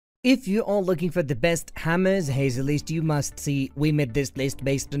If you are looking for the best hammers, here's a list you must see. We made this list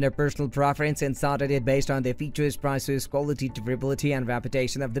based on our personal preference and sorted it based on their features, prices, quality, durability, and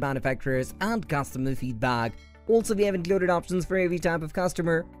reputation of the manufacturers and customer feedback. Also, we have included options for every type of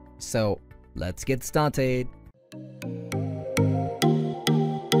customer. So, let's get started.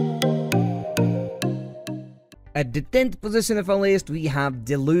 At the 10th position of our list, we have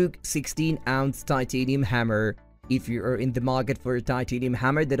the Luke 16-ounce titanium hammer. If you are in the market for a titanium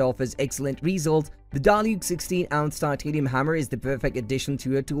hammer that offers excellent results, the Luke 16-ounce titanium hammer is the perfect addition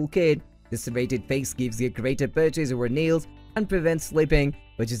to your toolkit. The serrated face gives you greater purchase over nails and prevents slipping,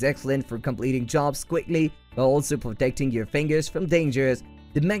 which is excellent for completing jobs quickly while also protecting your fingers from dangers.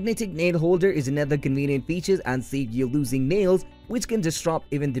 The magnetic nail holder is another convenient feature and saves you losing nails, which can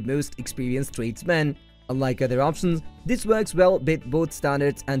disrupt even the most experienced tradesmen. Unlike other options, this works well with both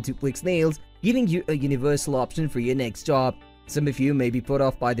standards and duplex nails, giving you a universal option for your next job. Some of you may be put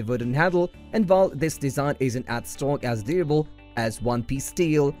off by the wooden handle, and while this design isn't as strong as durable as one-piece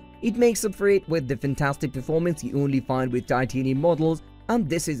steel, it makes up for it with the fantastic performance you only find with titanium models, and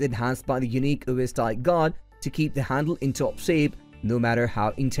this is enhanced by the unique OS-type guard to keep the handle in top shape, no matter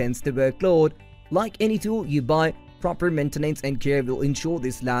how intense the workload. Like any tool you buy, proper maintenance and care will ensure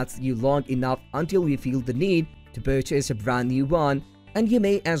this lasts you long enough until you feel the need to purchase a brand new one. And you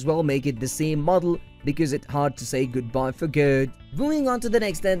may as well make it the same model because it's hard to say goodbye for good. Moving on to the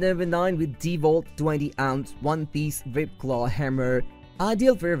next at number 9 with DeWalt 20-ounce one-piece rip claw hammer.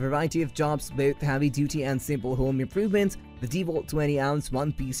 Ideal for a variety of jobs, both heavy-duty and simple home improvements, the DeWalt 20-ounce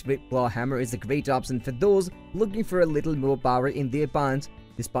one-piece rip claw hammer is a great option for those looking for a little more power in their punch.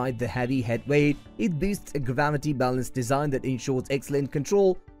 Despite the heavy head weight, it boasts a gravity-balanced design that ensures excellent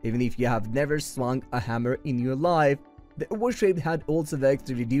control, even if you have never swung a hammer in your life. The oval-shaped head also works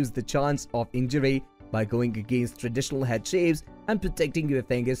to reduce the chance of injury by going against traditional head shapes and protecting your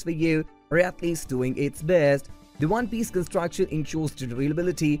fingers for you, or at least doing its best. The one-piece construction ensures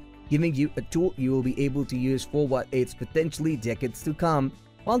durability, giving you a tool you will be able to use for what is potentially decades to come,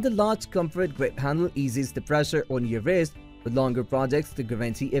 while the large comfort grip handle eases the pressure on your wrist for longer projects to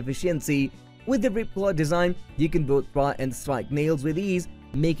guarantee efficiency. With the ripclaw design, you can both pry and strike nails with ease,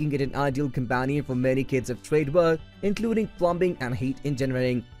 making it an ideal companion for many kinds of trade work, including plumbing and heat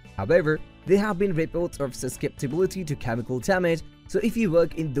engineering. However, there have been reports of susceptibility to chemical damage, so if you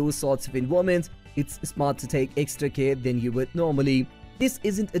work in those sorts of environments, it's smart to take extra care than you would normally. This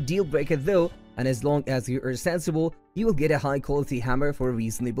isn't a deal breaker though, and as long as you are sensible, you will get a high quality hammer for a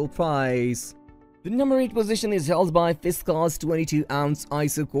reasonable price. The number 8 position is held by Fiskars 22-ounce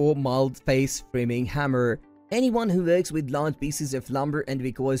isocore mild face framing hammer. Anyone who works with large pieces of lumber and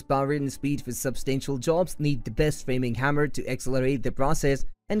requires power and speed for substantial jobs need the best framing hammer to accelerate the process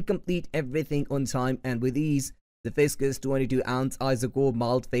and complete everything on time and with ease. The Fiskars 22-ounce isocore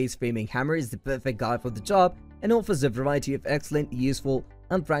mild face framing hammer is the perfect guide for the job and offers a variety of excellent, useful,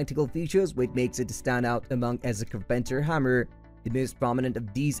 and practical features which makes it stand out among as a carpenter hammer. The most prominent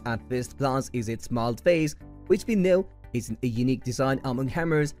of these at first glance is its mild face, which we know isn't a unique design among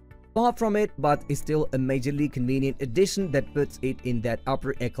hammers. Far from it, but is still a majorly convenient addition that puts it in that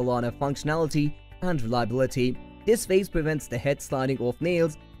upper echelon of functionality and reliability. This face prevents the head sliding off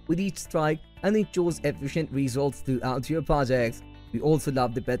nails with each strike and ensures efficient results throughout your projects. We also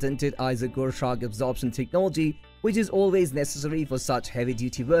love the patented isocore shock absorption technology, which is always necessary for such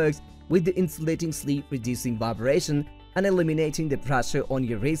heavy-duty works, with the insulating sleeve reducing vibration and eliminating the pressure on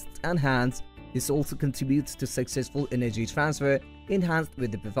your wrists and hands. This also contributes to successful energy transfer, enhanced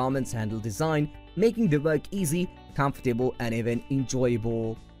with the performance handle design, making the work easy, comfortable, and even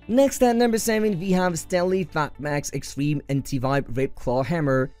enjoyable. Next at number 7, we have Stanley FatMax Xtreme Anti-Vibe Rip Claw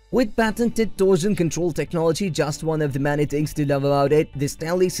Hammer. With patented torsion control technology, just one of the many things to love about it, the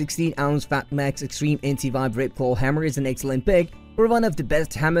Stanley 16-ounce FatMax Xtreme Anti-Vibe Rip Claw Hammer is an excellent pick for one of the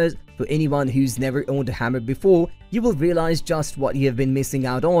best hammers. For anyone who's never owned a hammer before, you will realize just what you have been missing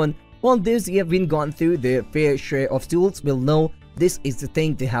out on. While those who have been gone through their fair share of tools will know this is the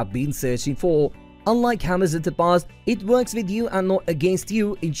thing they have been searching for. Unlike hammers in the past, it works with you and not against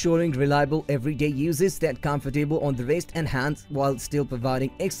you, ensuring reliable everyday uses that comfortable on the wrist and hands while still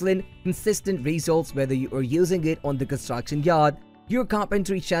providing excellent, consistent results whether you are using it on the construction yard, your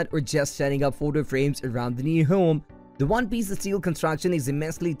carpentry shed, or just setting up photo frames around the new home. The one-piece steel construction is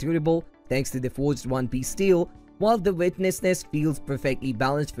immensely durable thanks to the forged one-piece steel, while the witnessness feels perfectly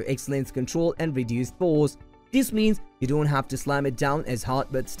balanced for excellent control and reduced force. This means you don't have to slam it down as hard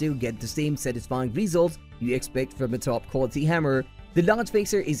but still get the same satisfying results you expect from a top quality hammer. The large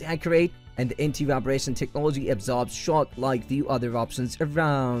facer is accurate and the anti-vibration technology absorbs shock like few other options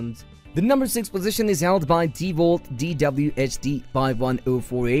around. The number 6 position is held by DeWalt DWHD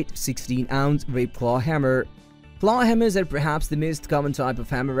 51048 16-ounce rib claw hammer. Claw hammers are perhaps the most common type of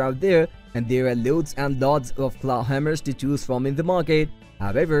hammer out there, and there are loads and lots of claw hammers to choose from in the market.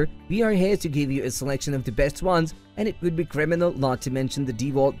 However, we are here to give you a selection of the best ones, and it would be criminal not to mention the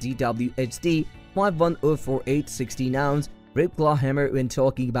DeWalt DWHD 51048 16-ounce rib claw hammer when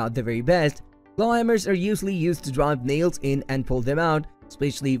talking about the very best. Claw hammers are usually used to drive nails in and pull them out,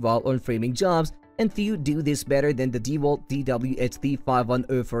 especially while on framing jobs, and few do this better than the DeWalt DWHD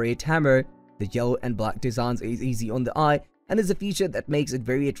 51048 hammer. The yellow and black designs is easy on the eye and is a feature that makes it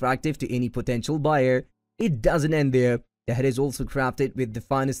very attractive to any potential buyer. It doesn't end there. The head is also crafted with the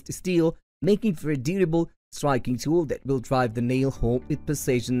finest steel, making for a durable, striking tool that will drive the nail home with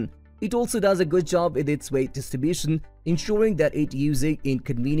precision. It also does a good job with its weight distribution, ensuring that it's using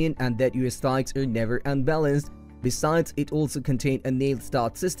inconvenient and that your strikes are never unbalanced. Besides, it also contains a nail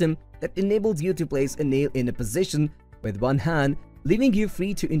start system that enables you to place a nail in a position with one hand, leaving you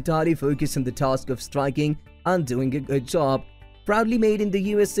free to entirely focus on the task of striking and doing a good job. Proudly made in the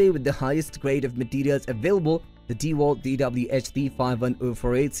USA with the highest grade of materials available, the DeWalt DWHD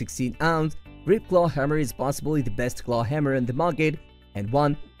 51048 16-ounce rib claw hammer is possibly the best claw hammer on the market, and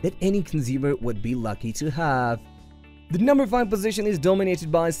one that any consumer would be lucky to have. The number 5 position is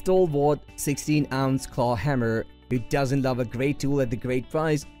dominated by Stalwart 16-ounce claw hammer. Who doesn't love a great tool at the great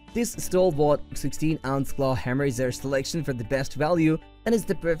price? This Stalwart 16-ounce claw hammer is our selection for the best value and is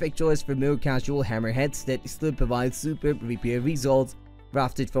the perfect choice for more casual hammerheads that still provide superb repair results.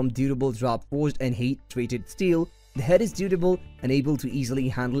 Crafted from durable drop forged and heat-treated steel, the head is durable and able to easily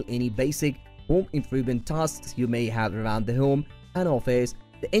handle any basic home improvement tasks you may have around the home and office.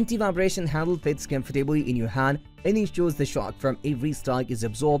 The anti-vibration handle fits comfortably in your hand and ensures the shock from every strike is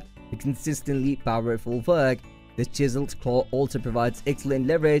absorbed to consistently powerful work. The chiseled claw also provides excellent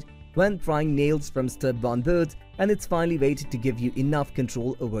leverage when prying nails from stud-bound boards, and it's finely weighted to give you enough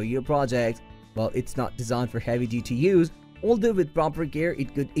control over your project. While it's not designed for heavy-duty use, although with proper care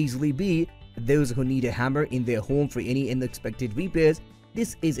it could easily be for those who need a hammer in their home for any unexpected repairs,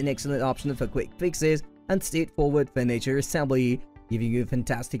 this is an excellent option for quick fixes and straightforward furniture assembly, giving you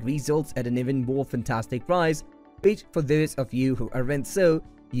fantastic results at an even more fantastic price, which for those of you who aren't so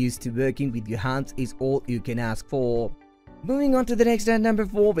used to working with your hands is all you can ask for. Moving on to the next at number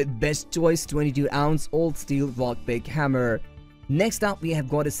 4 with best choice 22-ounce old steel rock pick hammer. Next up, we have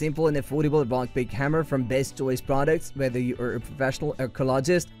got a simple and affordable rock pick hammer from Best Choice Products. Whether you are a professional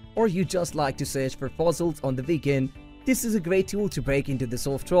archaeologist or you just like to search for fossils on the weekend, this is a great tool to break into the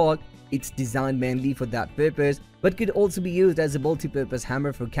soft rock. It's designed mainly for that purpose, but could also be used as a multi-purpose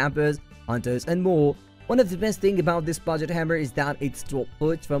hammer for campers, hunters, and more. One of the best things about this budget hammer is that it's drop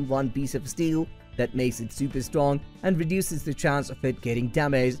forged from one piece of steel that makes it super strong and reduces the chance of it getting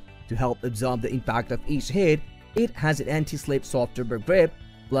damaged. To help absorb the impact of each hit, it has an anti-slip soft rubber grip,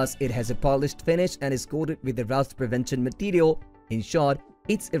 plus it has a polished finish and is coated with a rust prevention material. In short,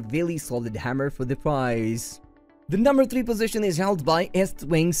 it's a really solid hammer for the price. The number 3 position is held by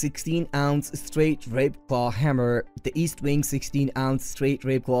Xtreme 16-ounce straight rib claw hammer. The Xtreme 16-ounce straight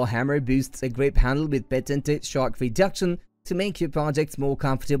rib claw hammer boosts a grip handle with patented shock reduction to make your projects more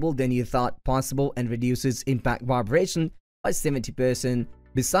comfortable than you thought possible and reduces impact vibration by 70%.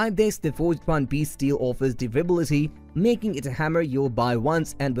 Besides this, the forged one-piece steel offers durability, making it a hammer you'll buy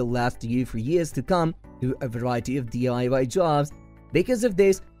once and will last you for years to come through a variety of DIY jobs. Because of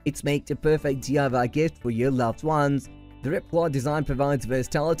this, it's made a perfect DIY gift for your loved ones. The rib claw design provides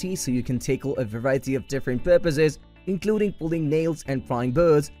versatility so you can tackle a variety of different purposes, including pulling nails and prying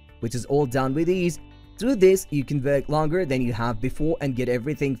boards, which is all done with ease. Through this, you can work longer than you have before and get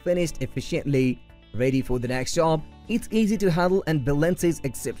everything finished efficiently. Ready for the next job, it's easy to handle and balances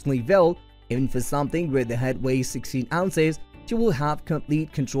exceptionally well. Even for something where the head weighs 16 ounces, you will have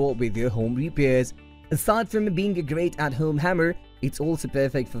complete control with your home repairs. Aside from being a great at-home hammer, it's also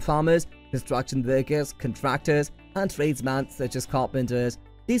perfect for farmers, construction workers, contractors, and tradesmen such as carpenters.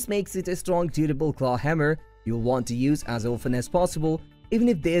 This makes it a strong, durable claw hammer you'll want to use as often as possible, even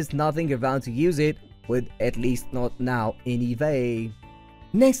if there's nothing around to use it with, at least not now anyway.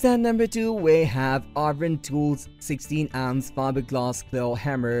 Next at number 2, we have Arvin Tools 16-ounce fiberglass claw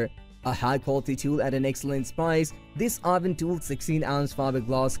hammer. A high-quality tool at an excellent price, this Arvin Tools 16-ounce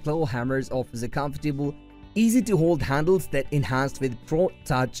fiberglass claw hammers offers a comfortable, easy-to-hold handles that enhanced with Pro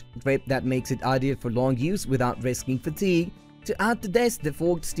Touch grip that makes it ideal for long use without risking fatigue. To add to this, the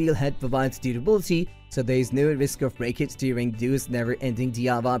forged steel head provides durability, so there is no risk of breakage during those never-ending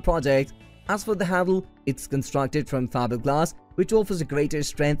DIY projects. As for the handle, it's constructed from fiberglass, which offers a greater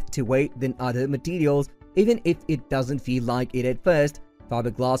strength to weight than other materials, even if it doesn't feel like it at first.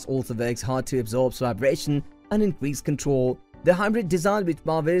 Fiberglass also works hard to absorb vibration and increase control. The hybrid design, which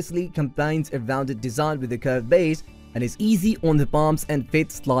marvelously combines a rounded design with a curved base and is easy on the palms and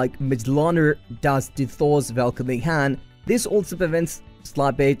fits like Midlander does to Thor's welcoming hand. This also prevents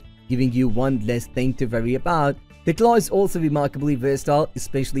slippage, giving you one less thing to worry about. The claw is also remarkably versatile,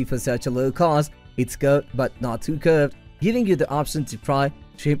 especially for such a low cost. It's curved but not too curved, giving you the option to pry,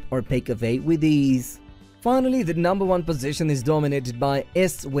 trim or pick away with ease. Finally, the number one position is dominated by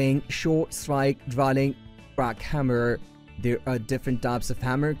S-Wing Short Strike Drilling Crack Hammer. There are different types of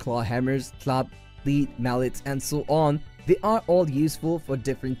hammer, claw hammers, club, lead, mallets and so on. They are all useful for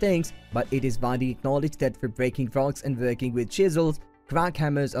different things, but it is widely acknowledged that for breaking rocks and working with chisels, crack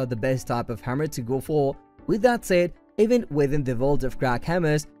hammers are the best type of hammer to go for. With that said, even within the world of crack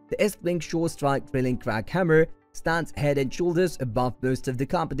hammers, the S-Wing Short Strike Drilling Crack Hammer stands head and shoulders above most of the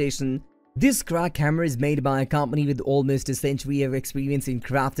competition. This crack hammer is made by a company with almost a century of experience in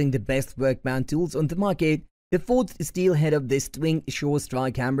crafting the best workman tools on the market. The forged steel head of this twin short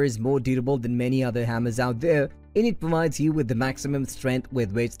strike hammer is more durable than many other hammers out there, and it provides you with the maximum strength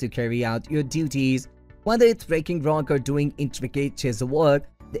with which to carry out your duties. Whether it's breaking rock or doing intricate chisel work,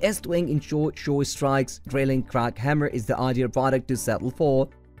 the S-Wing Short Strikes Drilling Crack Hammer is the ideal product to settle for.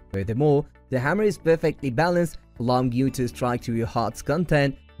 Furthermore, the hammer is perfectly balanced, allowing you to strike to your heart's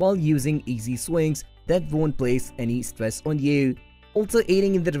content while using easy swings that won't place any stress on you. Also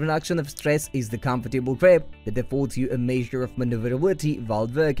aiding in the reduction of stress is the comfortable grip that affords you a measure of maneuverability while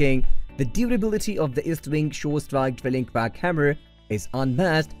working. The durability of the S-Wing Short Strike Drilling Crack Hammer is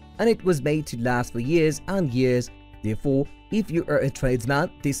unmatched, and it was made to last for years and years. Therefore, if you are a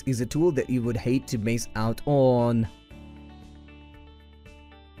tradesman, this is a tool that you would hate to miss out on.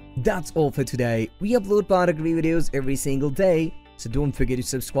 That's all for today. We upload product videos every single day, so don't forget to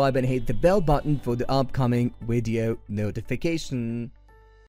subscribe and hit the bell button for the upcoming video notification.